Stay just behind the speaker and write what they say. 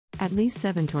At least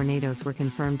 7 tornadoes were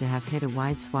confirmed to have hit a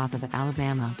wide swath of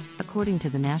Alabama, according to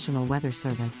the National Weather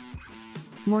Service.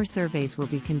 More surveys will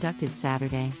be conducted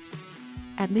Saturday.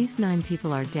 At least 9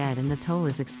 people are dead and the toll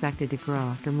is expected to grow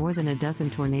after more than a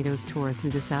dozen tornadoes tore through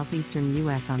the southeastern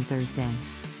U.S. on Thursday.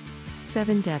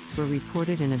 7 deaths were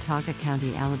reported in Autauga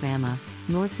County, Alabama,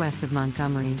 northwest of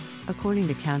Montgomery, according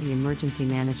to County Emergency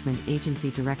Management Agency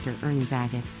Director Ernie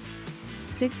Baggett.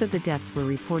 6 of the deaths were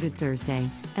reported Thursday,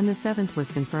 and the 7th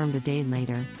was confirmed a day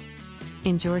later.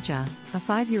 In Georgia, a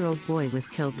 5-year-old boy was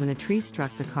killed when a tree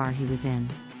struck the car he was in.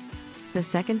 The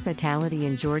second fatality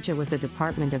in Georgia was a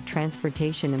Department of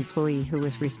Transportation employee who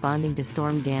was responding to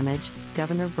storm damage,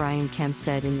 Governor Brian Kemp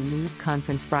said in a news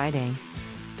conference Friday.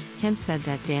 Kemp said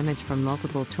that damage from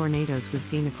multiple tornadoes was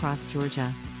seen across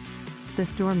Georgia. The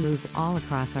storm moved all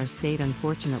across our state.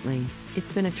 Unfortunately,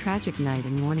 it's been a tragic night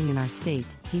and morning in our state,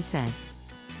 he said.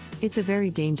 It's a very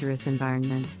dangerous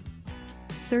environment.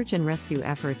 Search and rescue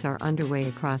efforts are underway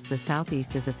across the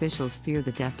southeast as officials fear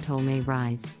the death toll may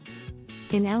rise.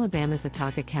 In Alabama's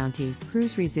Autauga County,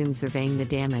 crews resumed surveying the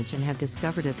damage and have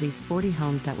discovered at least 40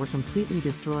 homes that were completely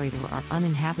destroyed or are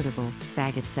uninhabitable,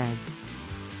 Baggett said.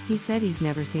 He said he's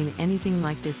never seen anything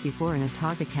like this before in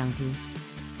Autauga County.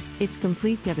 It's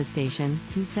complete devastation,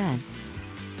 he said.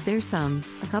 There's a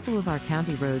couple of our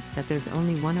county roads that there's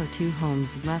only 1 or 2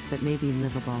 homes left that may be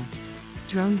livable.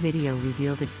 Drone video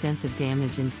revealed extensive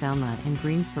damage in Selma and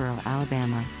Greensboro,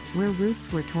 Alabama, where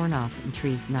roofs were torn off and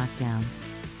trees knocked down.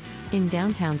 In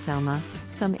downtown Selma,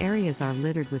 some areas are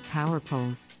littered with power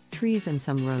poles, trees, and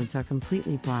some roads are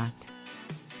completely blocked.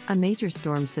 A major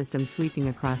storm system sweeping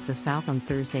across the South on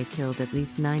Thursday killed at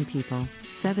least 9 people,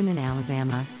 7 in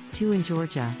Alabama, 2 in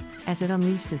Georgia, as it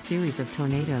unleashed a series of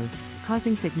tornadoes,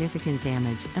 causing significant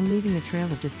damage and leaving a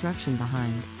trail of destruction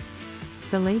behind.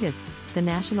 The latest, the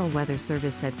National Weather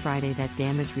Service said Friday that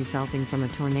damage resulting from a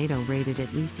tornado rated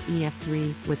at least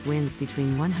EF3, with winds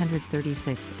between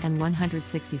 136 and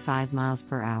 165 miles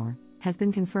per hour, has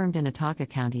been confirmed in Autauga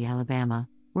County, Alabama,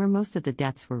 where most of the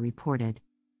deaths were reported.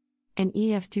 An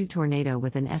EF2 tornado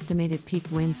with an estimated peak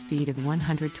wind speed of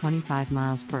 125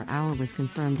 miles per hour was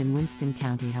confirmed in Winston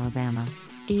County, Alabama.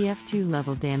 EF2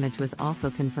 level damage was also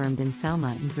confirmed in Selma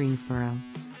and Greensboro.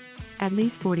 At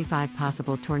least 45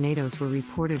 possible tornadoes were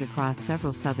reported across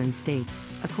several southern states,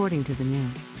 according to the NEW.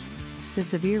 The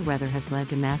severe weather has led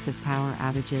to massive power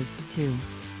outages, too.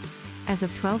 As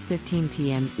of 12:15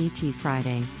 p.m. ET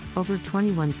Friday, over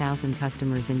 21,000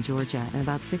 customers in Georgia and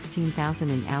about 16,000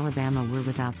 in Alabama were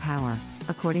without power,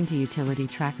 according to utility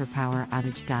tracker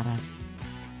PowerOutage.us.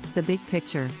 The big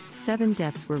picture: 7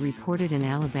 deaths were reported in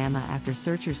Alabama after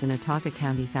searchers in Autauga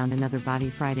County found another body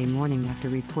Friday morning after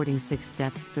reporting 6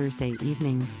 deaths Thursday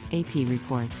evening, AP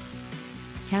reports.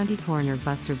 County Coroner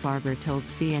Buster Barber told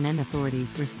CNN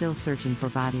authorities were still searching for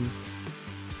bodies.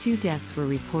 2 deaths were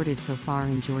reported so far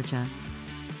in Georgia.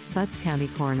 Butts County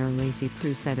Coroner Lacey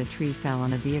Prue said a tree fell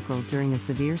on a vehicle during a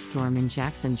severe storm in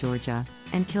Jackson, Georgia,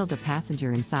 and killed a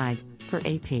passenger inside, per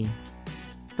AP.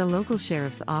 The local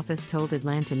sheriff's office told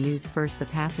Atlanta News First the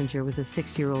passenger was a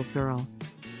 6-year-old girl.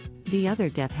 The other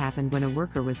death happened when a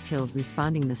worker was killed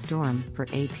responding the storm, per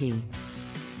AP.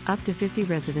 Up to 50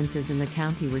 residences in the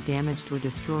county were damaged or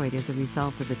destroyed as a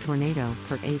result of the tornado,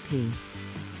 per AP.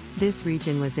 This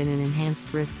region was in an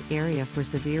enhanced risk area for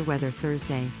severe weather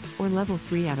Thursday, or level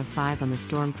 3 out of 5 on the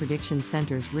Storm Prediction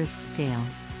Center's risk scale.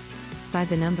 By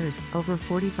the numbers, over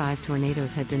 45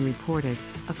 tornadoes had been reported,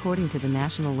 according to the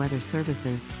National Weather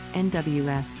Service's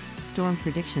NWS Storm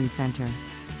Prediction Center.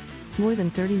 More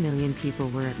than 30 million people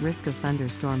were at risk of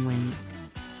thunderstorm winds.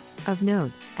 Of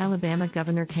note, Alabama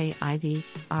Governor K.I.V.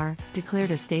 R.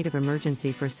 declared a state of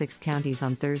emergency for 6 counties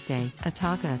on Thursday: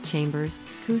 Autauga, Chambers,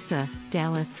 Coosa,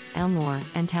 Dallas, Elmore,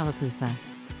 and Tallapoosa.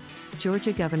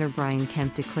 Georgia Governor Brian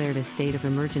Kemp declared a state of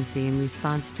emergency in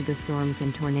response to the storms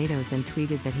and tornadoes and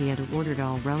tweeted that he had ordered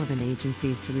all relevant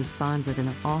agencies to respond with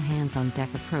an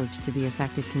all-hands-on-deck approach to the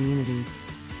affected communities.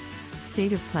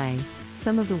 State of play: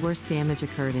 some of the worst damage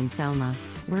occurred in Selma,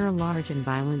 where a large and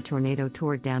violent tornado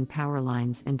tore down power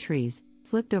lines and trees,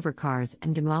 flipped over cars,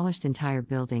 and demolished entire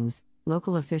buildings,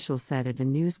 local officials said at a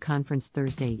news conference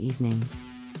Thursday evening.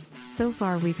 So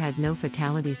far we've had no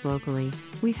fatalities locally.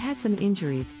 We've had some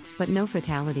injuries, but no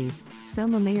fatalities,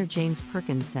 Selma Mayor James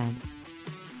Perkins said.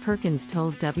 Perkins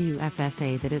told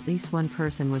WFSA that at least 1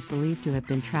 person was believed to have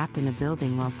been trapped in a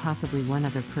building while possibly 1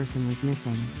 other person was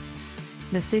missing.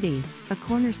 The city, a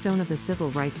cornerstone of the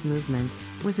civil rights movement,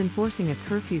 was enforcing a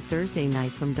curfew Thursday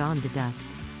night from dawn to dusk.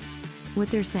 What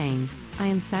they're saying: I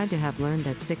am sad to have learned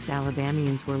that 6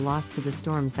 Alabamians were lost to the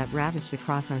storms that ravaged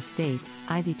across our state,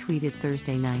 Ivy tweeted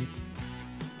Thursday night.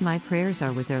 My prayers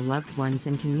are with their loved ones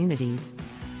and communities.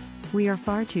 We are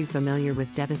far too familiar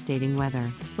with devastating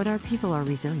weather, but our people are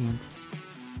resilient.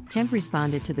 Kemp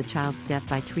responded to the child's death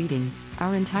by tweeting,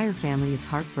 "Our entire family is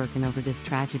heartbroken over this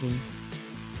tragedy.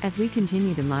 As we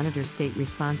continue to monitor state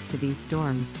response to these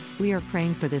storms, we are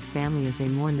praying for this family as they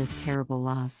mourn this terrible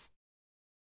loss."